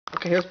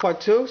Okay, here's part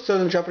 2, still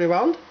in the Jeopardy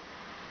round.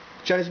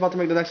 Jenny's about to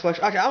make the next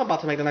selection. Actually, I'm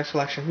about to make the next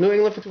selection. New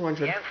England for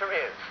 200. The answer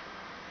is...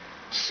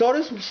 So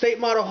this state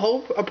motto,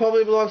 Hope,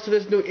 probably belongs to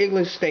this New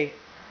England state.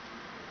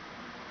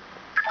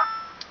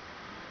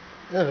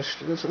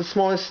 It's the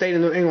smallest state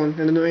in New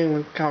England, in the New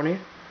England county.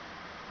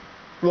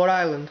 Rhode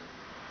Island.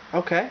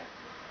 Okay.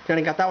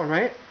 Jenny got that one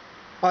right.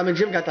 Oh, I mean,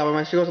 Jim got that one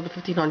right. She goes up to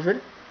 1,500.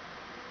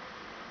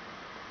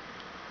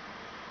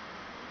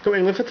 New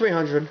England for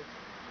 300.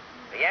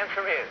 The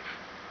answer is...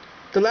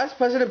 The last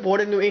president born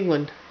in New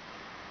England.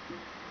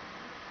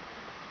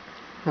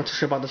 Not too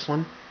sure about this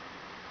one.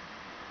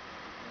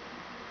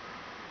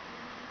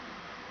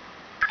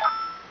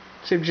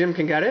 See if Jim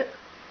can get it.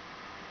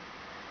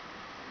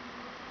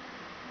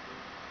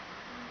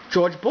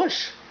 George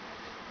Bush.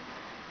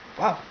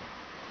 Wow.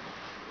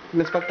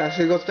 Didn't expect that.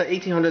 So he goes to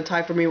 1,800,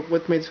 tie for me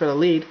with me for the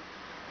lead.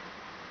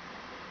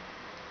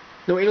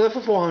 New England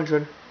for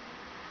 400.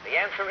 The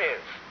answer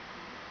is...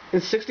 In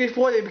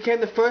 '64, they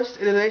became the first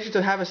in the nation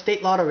to have a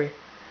state lottery.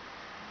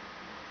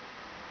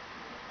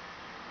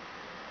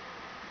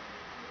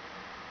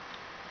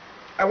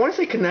 I want to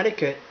say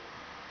Connecticut.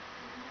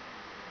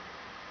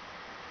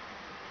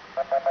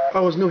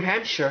 Oh, it was New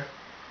Hampshire.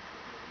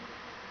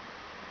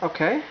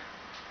 Okay.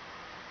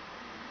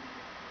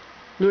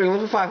 New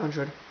England for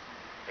 500.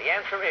 The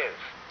answer is...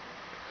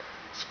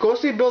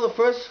 Scorsese built the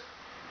first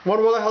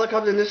one-roller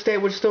helicopter in this state,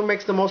 which still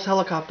makes the most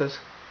helicopters.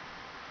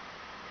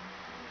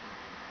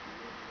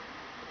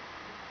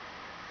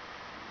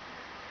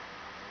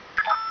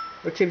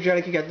 Let's see if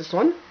Jenny can get this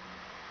one.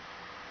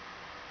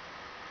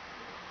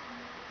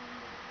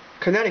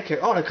 Connecticut.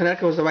 Oh, the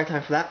Connecticut was the right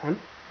time for that one.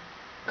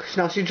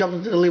 Now she jumped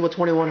into the lead with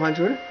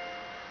 2,100.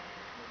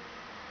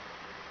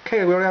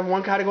 Okay, we only have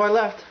one category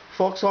left.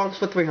 Folk songs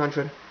for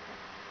 300.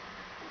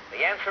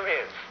 The answer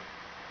is...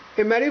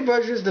 In many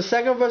versions, the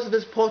second verse of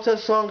this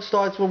protest song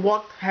starts with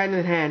 "Walk Hand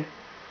in Hand."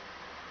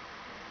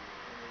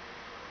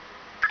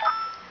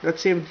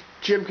 Let's see if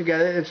Jim can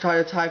get it and try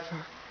to tie for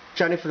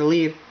Jenny for the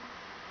lead.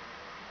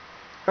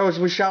 Oh, it's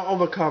 "We Shall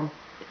Overcome."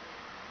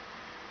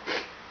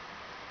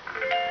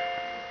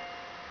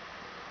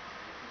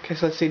 Okay,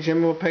 so let's see.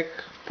 Jim will pick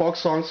folk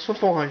songs for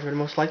 400,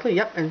 most likely.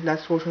 Yep, and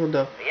that's what we'll do.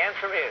 The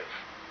answer is...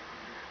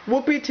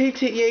 Whoopee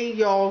TTA,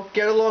 y'all.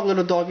 Get along,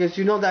 little doggies.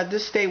 You know that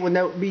this state will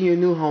never be your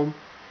new home.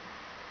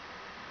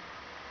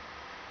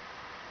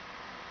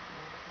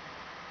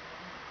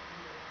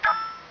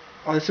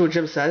 Oh, let's see what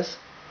Jim says.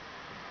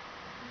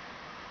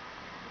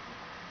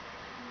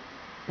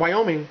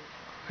 Wyoming.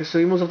 Okay, so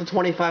he moves up to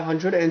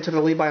 2,500 and into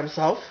the lead by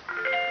himself.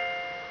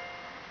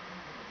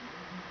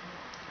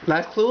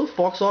 Last clue,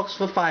 folk songs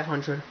for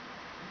 500.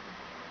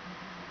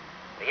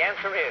 The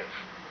answer is...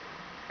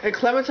 In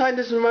Clementine,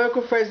 this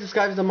numerical phrase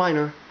describes the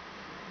minor.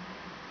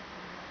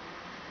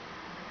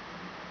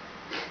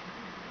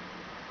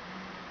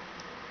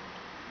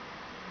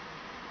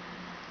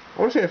 I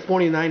want to say the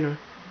 49er.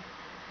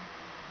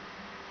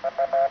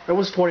 It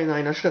was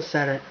 49. I should have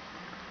said it.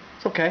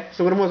 It's okay.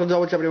 So we're going to move on to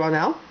double Jeopardy right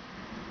now.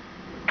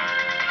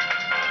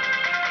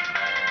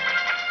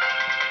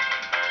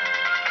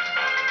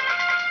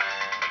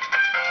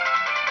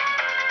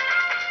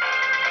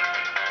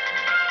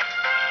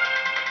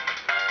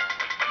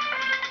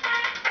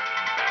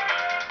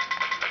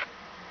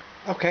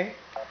 Okay.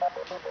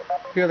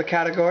 Here are the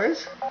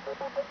categories. Here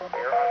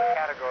are the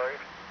categories.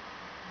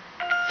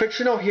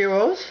 Fictional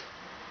heroes,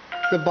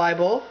 the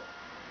Bible,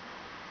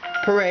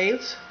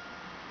 parades,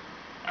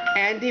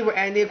 Andy with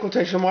Andy in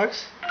quotation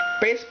marks,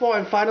 baseball,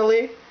 and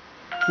finally,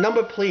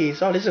 number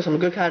please. Oh, these are some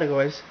good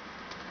categories.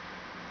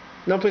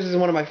 Number please is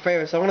one of my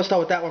favorites, so I'm going to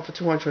start with that one for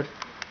 200.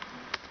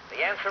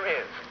 The answer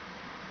is...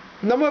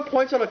 Number of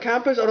points on a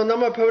compass or the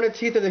number of permanent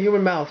teeth in the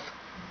human mouth.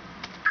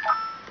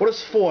 What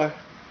is 4?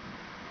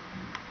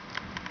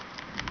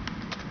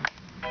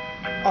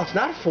 Oh, it's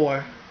not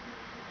 4.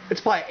 It's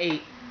probably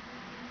 8.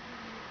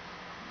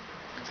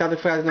 South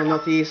Africa,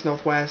 northeast,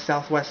 northwest,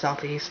 southwest,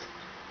 southeast.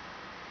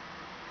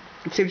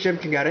 Let's see if Jim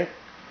can get it.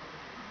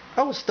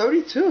 Oh, it's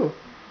 32.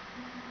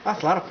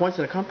 That's a lot of points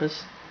in a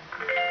compass.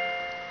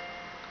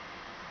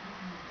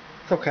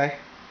 It's okay.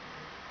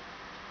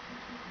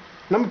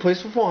 Number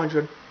please for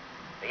 400.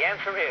 The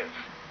answer is...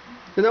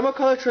 The number of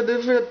color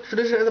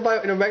tradition in the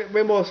Bible in a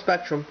rainbow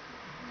spectrum.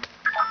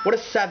 What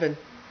is 7?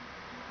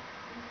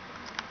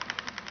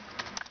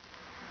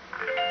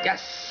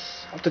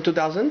 Yes! Up to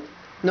 2,000.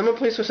 Number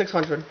please for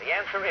 600. The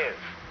answer is...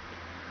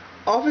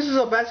 Offices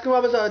of Baskin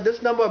Robbins are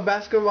this number of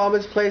Baskin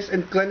Robbins Place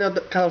in Glendale,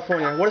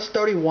 California. What is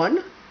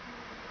 31?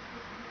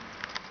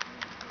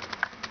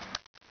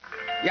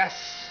 Yes!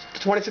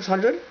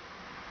 2,600.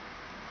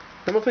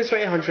 Number please for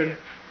 800.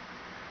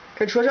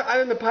 In Treasure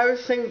Island, the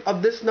pirates sing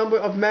of this number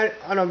of men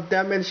on a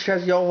dead man's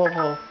chest, yo ho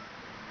ho.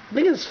 I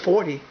think it's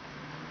 40.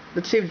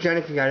 Let's see if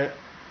Jenny can get it.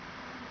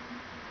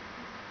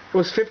 It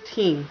was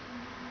 15.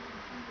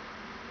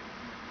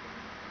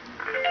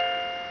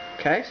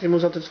 Okay, so he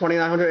moves up to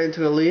 2,900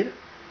 into the lead.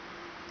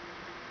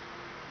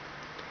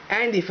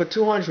 Andy for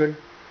 200.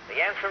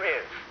 The answer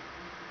is...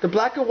 The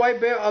black and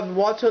white bear of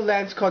Walter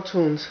Lantz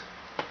cartoons.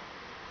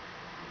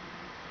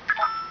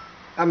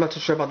 I'm not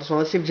too sure about this one.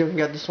 Let's see if Jim can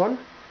get this one.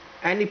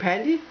 Andy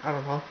Pandy? I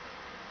don't know.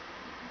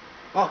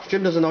 Oh,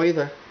 Jim doesn't know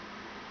either.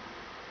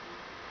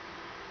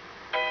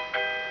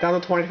 Down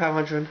to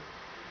 2,500.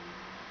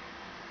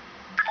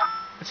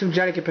 Let's see if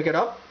Jenny can pick it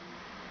up.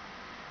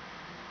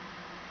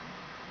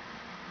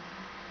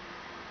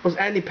 It was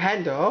Andy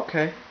Panda,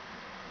 okay.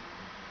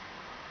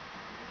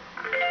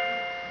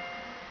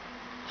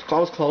 That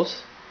was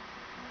close.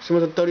 She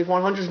was at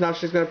 3,100, now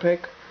she's gonna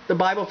pick the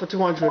Bible for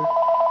 200. The answer is...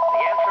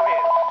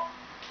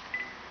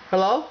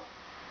 Hello?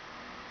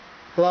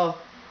 Hello?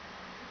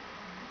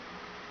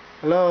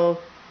 Hello?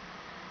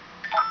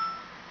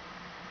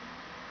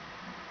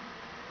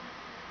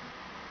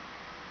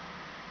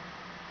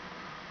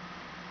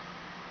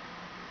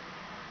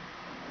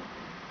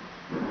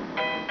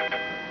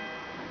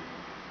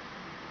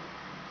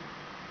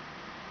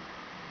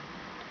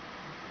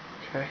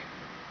 Okay.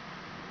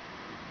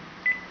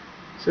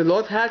 So the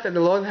Lord had, and the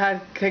Lord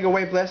had take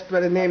away, blessed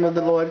by the name of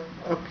the Lord.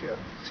 Okay.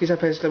 See that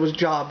page, that was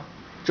Job.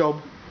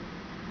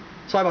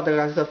 Sorry about that,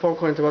 guys. The phone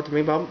call interrupted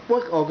me, but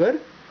we're all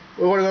good.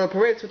 We're going to go to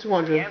parades for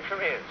 200. The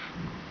answer is...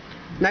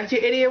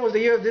 1988 was the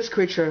year of this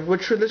creature,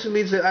 which tradition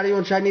leads the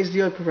annual Chinese New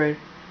Year parade.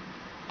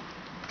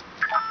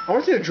 I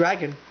want to see the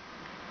dragon.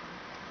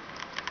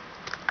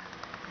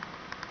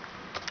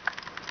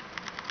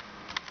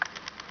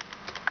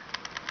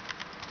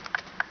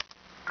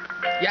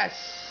 Yes!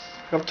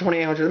 Up to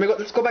 2,800.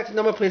 Let's go back to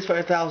number please for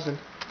 1,000.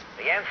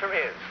 The answer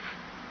is...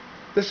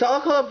 The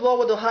solid color blow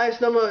with the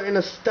highest number in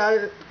a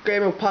static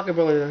game of pocket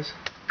billiards.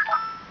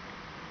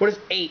 What is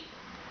 8?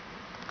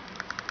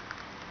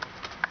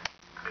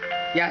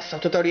 Yes,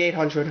 up to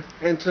 3,800.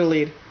 Into the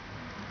lead.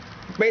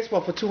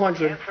 Baseball for 200.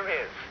 The answer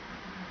is...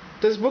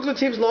 This Brooklyn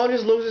team's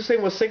longest losing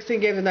streak was 16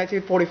 games in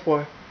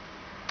 1944.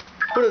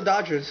 Who are the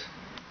Dodgers?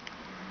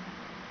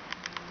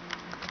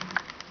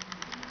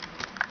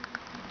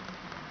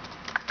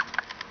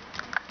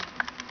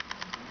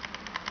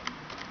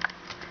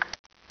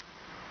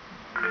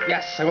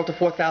 Yes, I go up to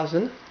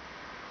 4,000.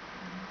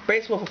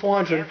 Baseball for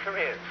 400. The answer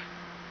is...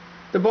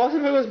 The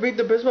Boston Bruins beat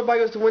the Pittsburgh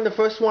Pirates to win the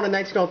first one in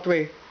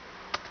 1903.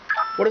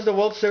 What is the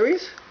World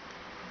Series?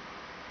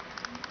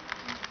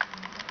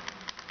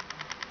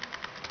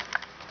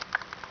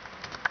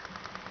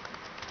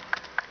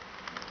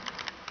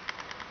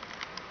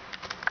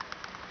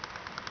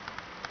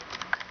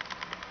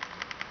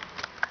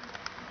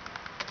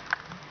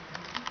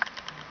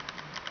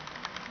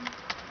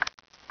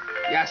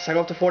 Yes, I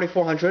go up to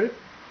 4,400.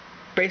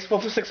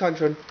 Baseball for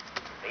 600.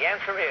 The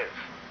answer is...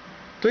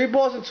 3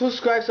 balls and 2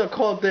 strikes are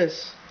called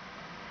this.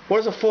 What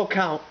is a full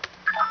count?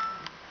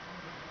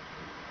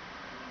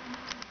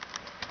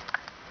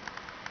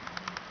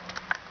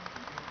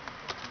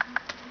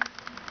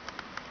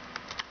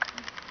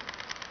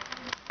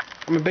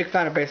 I'm a big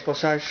fan of baseball,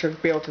 so I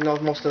should be able to know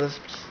most of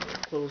the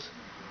clues.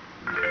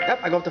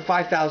 Yep, I go up to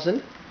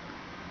 5,000.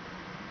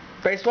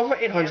 Baseball for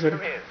 800. The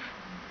answer is...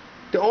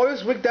 The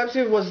Orioles' Rick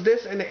Dempsey was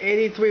this in the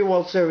 83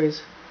 World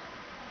Series.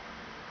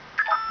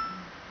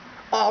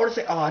 Oh, I want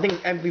to say, I think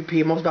it's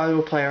MVP, most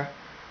valuable player.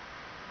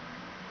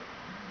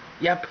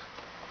 Yep.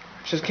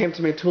 Just came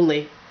to me too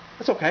late.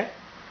 That's okay.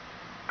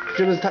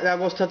 That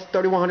goes to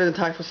 3,100 and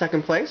tied for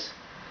second place.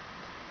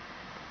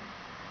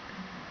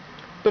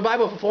 The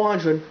Bible for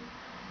 400.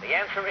 The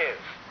answer is...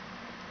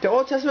 The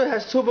Old Testament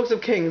has 2 books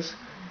of Kings,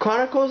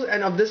 Chronicles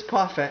and of this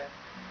prophet.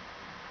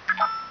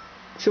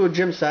 Let's see what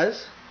Jim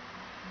says.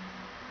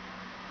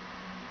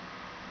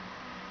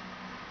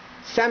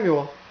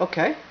 Samuel.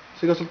 Okay.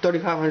 So he goes from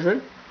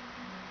 3,500.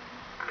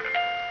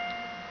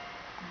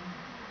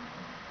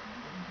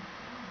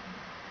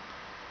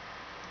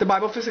 The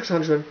Bible for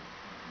 600.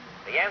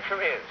 The answer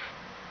is...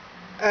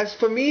 As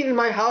for me in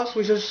my house,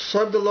 we shall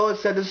serve the Lord,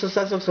 said the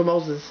successor to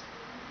Moses.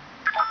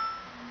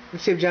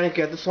 Let's see if Janet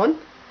can get this one.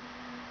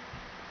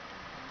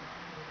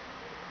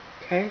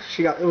 Okay,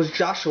 it was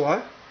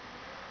Joshua.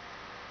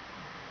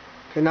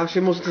 Okay, now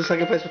she moves into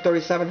second place for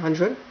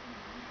 3,700.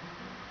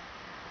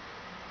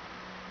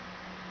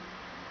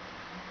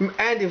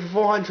 Andy for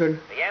 400.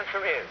 The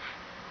answer is...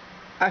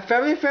 A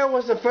Family Affair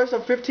was the first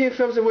of 15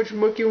 films in which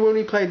Mickey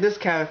Rooney played this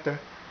character.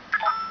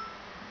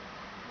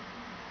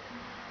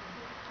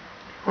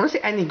 I want to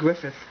say Andy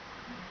Griffith.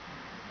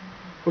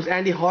 It was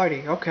Andy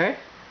Hardy, okay.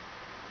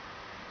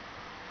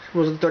 She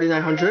was at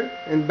 3,900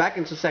 and back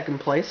into second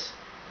place.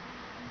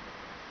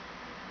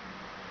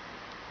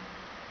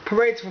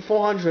 Parades for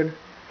 400.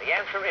 The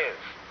answer is...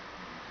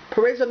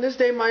 Parades on this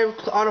day might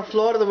honor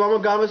Florida, the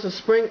Roman garments of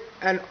spring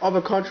and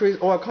other countries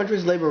or a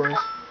country's laborers.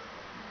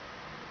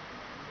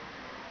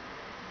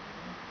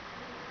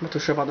 I'm not too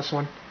sure about this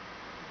one.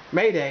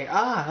 May Day.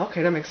 Ah,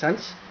 okay, that makes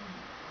sense.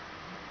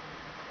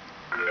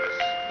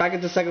 Back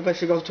into second place,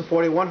 she goes to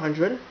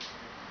 4,100.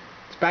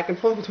 It's back and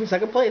forth between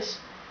second place.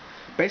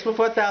 Baseball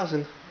for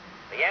 1,000.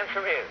 The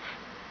answer is...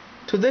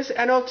 To this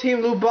NL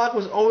team, Lou Brock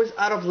was always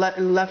out of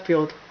left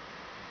field.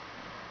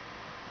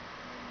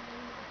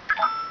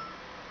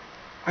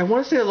 I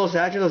want to say the Los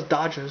Angeles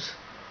Dodgers.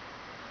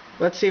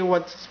 Let's see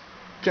what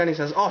Jenny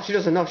says. Oh, she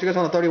doesn't know. She goes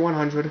on to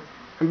 3,100.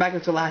 I'm back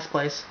into last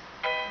place.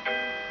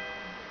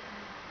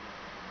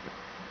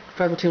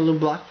 Incredible Team Blue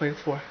Block playing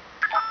for.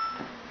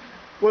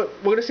 We're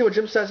gonna see what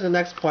Jim says in the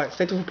next part.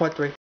 Stay tuned for part 3.